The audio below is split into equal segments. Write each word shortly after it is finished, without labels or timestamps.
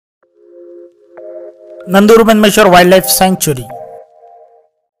Nandur Madhameshwar Wildlife Sanctuary.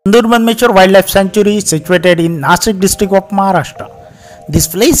 Nandur Madhameshwar Wildlife Sanctuary is situated in Nashik district of Maharashtra. This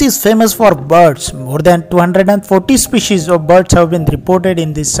place is famous for birds. More than 240 species of birds have been reported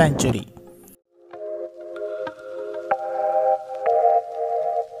in this sanctuary.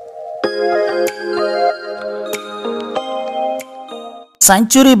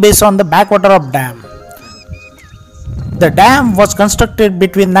 Sanctuary based on the backwater of dam. The dam was constructed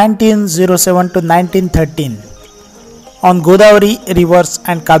between 1907 to 1913 on Godavari rivers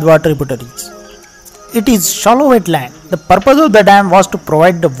and Kadwa tributaries. It is shallow wetland. The purpose of the dam was to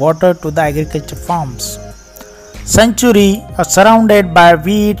provide the water to the agriculture farms. Sanctuary are surrounded by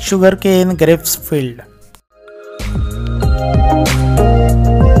wheat, sugarcane, grapes field.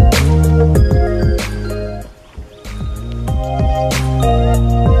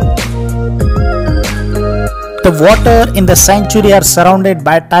 The water in the sanctuary are surrounded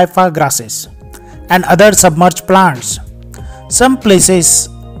by Typha grasses and other submerged plants. Some places,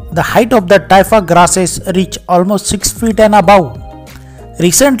 the height of the Typha grasses reach almost 6 feet and above.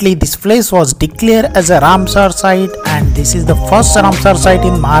 Recently, this place was declared as a Ramsar site, and this is the first Ramsar site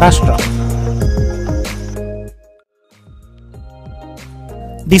in Maharashtra.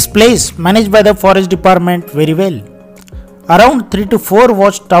 This place managed by the forest department very well. Around 3 to 4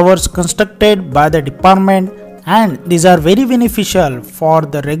 watchtowers constructed by the department, and these are very beneficial for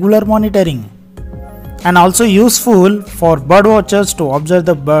the regular monitoring and also useful for birdwatchers to observe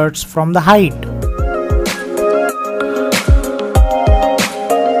the birds from the height.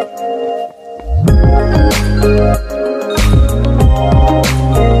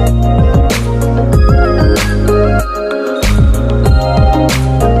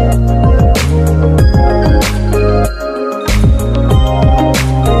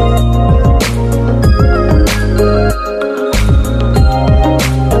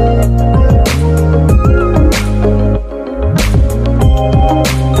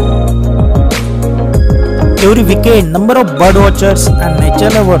 Every weekend, number of birdwatchers and nature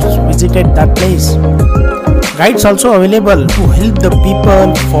lovers visited that place. Guides also available to help the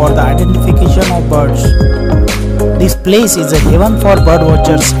people for the identification of birds. This place is a haven for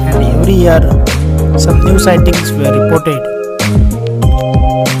birdwatchers, and every year some new sightings were reported.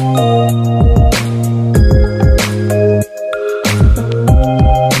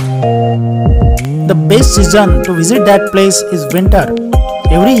 The best season to visit that place is winter.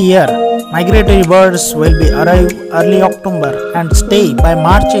 Every year, migratory birds will be arrive early October and stay by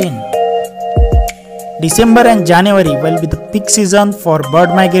March end. December and January will be the peak season for bird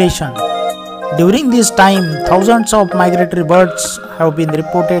migration. During this time, thousands of migratory birds have been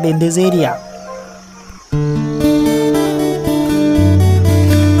reported in this area.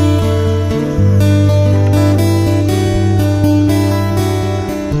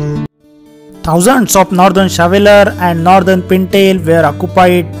 Thousands of northern shoveler and northern pintail were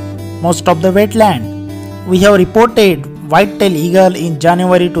occupied most of the wetland. We have reported white-tailed eagle in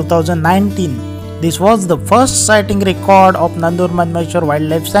January 2019. This was the first sighting record of Nandur Madhameshwar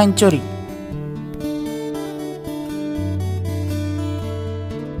Wildlife Sanctuary.